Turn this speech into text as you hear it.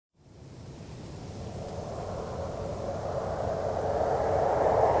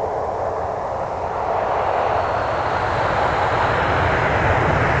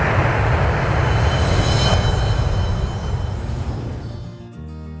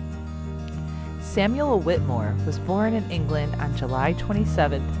Samuel Whittemore was born in England on July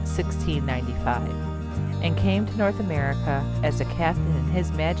 27, 1695, and came to North America as a captain in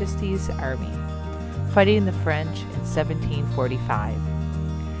His Majesty's Army, fighting the French in 1745.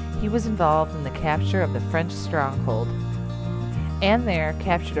 He was involved in the capture of the French stronghold, and there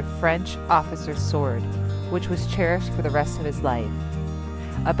captured a French officer's sword, which was cherished for the rest of his life.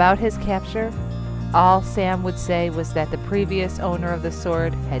 About his capture, all Sam would say was that the previous owner of the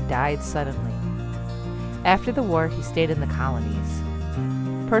sword had died suddenly. After the war, he stayed in the colonies,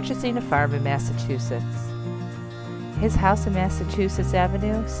 purchasing a farm in Massachusetts. His house in Massachusetts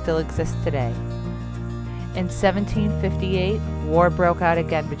Avenue still exists today. In 1758, war broke out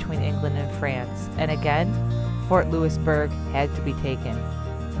again between England and France, and again, Fort Louisburg had to be taken.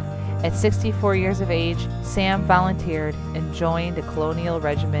 At 64 years of age, Sam volunteered and joined a colonial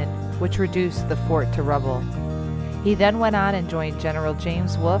regiment which reduced the fort to rubble. He then went on and joined General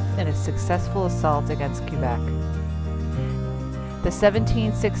James Wolfe in a successful assault against Quebec. The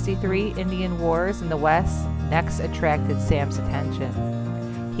 1763 Indian Wars in the West next attracted Sam's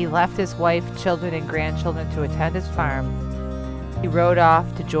attention. He left his wife, children, and grandchildren to attend his farm. He rode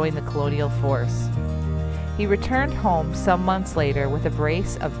off to join the colonial force. He returned home some months later with a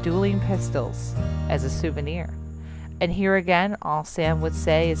brace of dueling pistols as a souvenir. And here again, all Sam would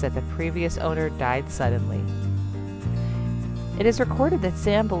say is that the previous owner died suddenly. It is recorded that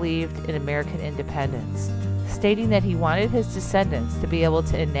Sam believed in American independence, stating that he wanted his descendants to be able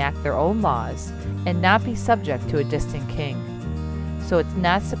to enact their own laws and not be subject to a distant king. So it's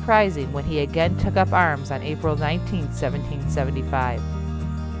not surprising when he again took up arms on April 19, 1775.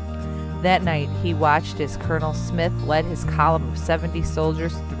 That night, he watched as Colonel Smith led his column of 70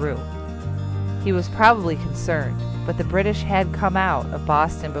 soldiers through. He was probably concerned, but the British had come out of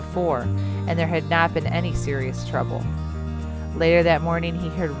Boston before, and there had not been any serious trouble. Later that morning, he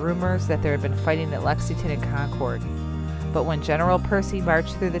heard rumors that there had been fighting at Lexington and Concord. But when General Percy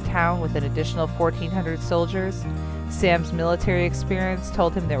marched through the town with an additional 1,400 soldiers, Sam's military experience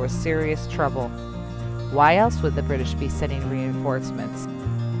told him there was serious trouble. Why else would the British be sending reinforcements?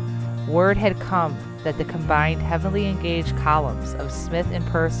 Word had come that the combined heavily engaged columns of Smith and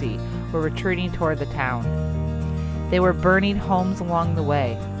Percy were retreating toward the town. They were burning homes along the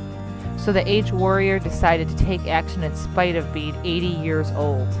way. So the aged warrior decided to take action in spite of being 80 years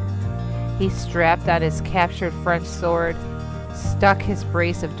old. He strapped on his captured French sword, stuck his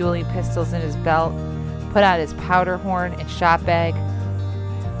brace of dueling pistols in his belt, put on his powder horn and shot bag,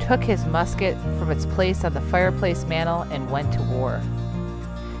 took his musket from its place on the fireplace mantel, and went to war.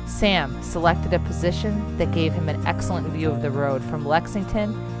 Sam selected a position that gave him an excellent view of the road from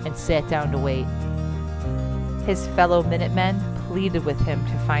Lexington and sat down to wait. His fellow Minutemen pleaded with him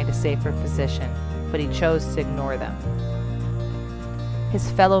to find a safer position, but he chose to ignore them. His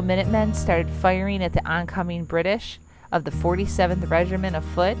fellow Minutemen started firing at the oncoming British of the 47th Regiment of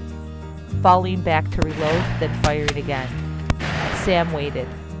Foot, falling back to reload, then firing again. Sam waited.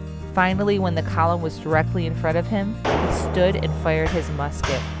 Finally, when the column was directly in front of him, he stood and fired his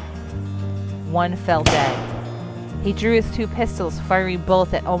musket. One fell dead. He drew his 2 pistols, firing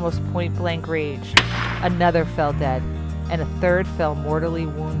both at almost point-blank range. Another fell dead, and a third fell mortally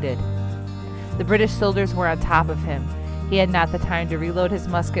wounded. The British soldiers were on top of him. He had not the time to reload his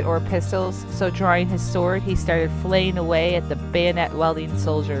musket or pistols, so drawing his sword, he started flaying away at the bayonet-wielding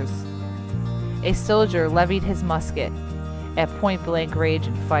soldiers. A soldier levied his musket at point-blank range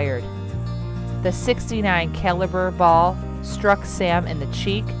and fired. The 69 caliber ball struck Sam in the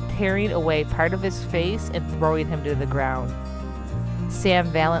cheek, tearing away part of his face and throwing him to the ground. Sam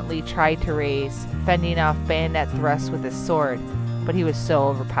valiantly tried to raise, fending off bayonet thrusts with his sword, but he was so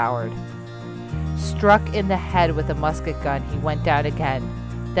overpowered. Struck in the head with a musket gun, he went down again,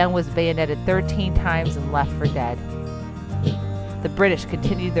 then was bayoneted 13 times and left for dead. The British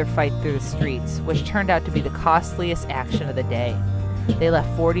continued their fight through the streets, which turned out to be the costliest action of the day. They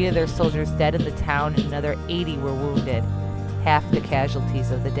left 40 of their soldiers dead in the town and another 80 were wounded, half the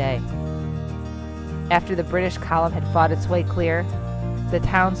casualties of the day. After the British column had fought its way clear, the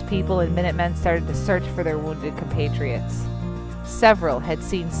townspeople and Minutemen started to search for their wounded compatriots. Several had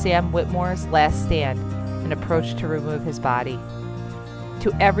seen Sam Whittemore's last stand and approached to remove his body.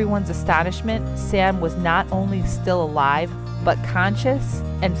 To everyone's astonishment, Sam was not only still alive, but conscious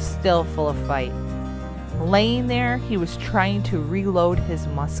and still full of fight. Laying there, he was trying to reload his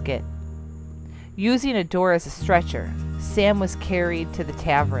musket. Using a door as a stretcher, Sam was carried to the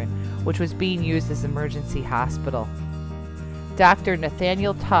tavern, which was being used as an emergency hospital. Dr.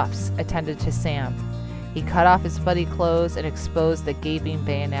 Nathaniel Tufts attended to Sam. He cut off his bloody clothes and exposed the gaping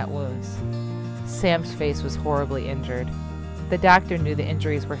bayonet wounds. Sam's face was horribly injured. The doctor knew the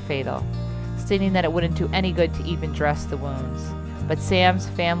injuries were fatal. stating that it wouldn't do any good to even dress the wounds. But Sam's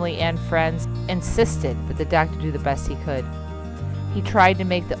family and friends insisted that the doctor do the best he could. He tried to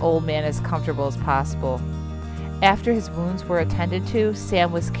make the old man as comfortable as possible. After his wounds were attended to,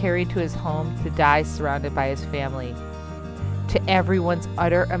 Sam was carried to his home to die surrounded by his family. To everyone's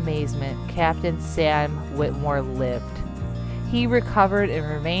utter amazement, Captain Sam Whittemore lived. He recovered and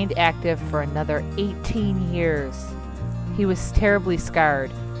remained active for another 18 years. He was terribly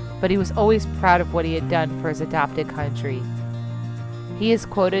scarred, but he was always proud of what he had done for his adopted country. He is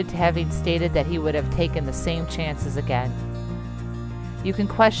quoted to having stated that he would have taken the same chances again. You can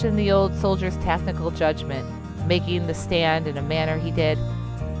question the old soldier's tactical judgment, making the stand in a manner he did,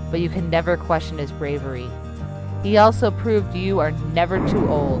 but you can never question his bravery. He also proved you are never too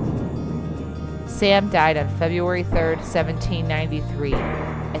old. Sam died on February 3rd, 1793,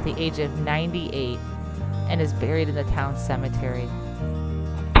 at the age of 98, and is buried in the town cemetery.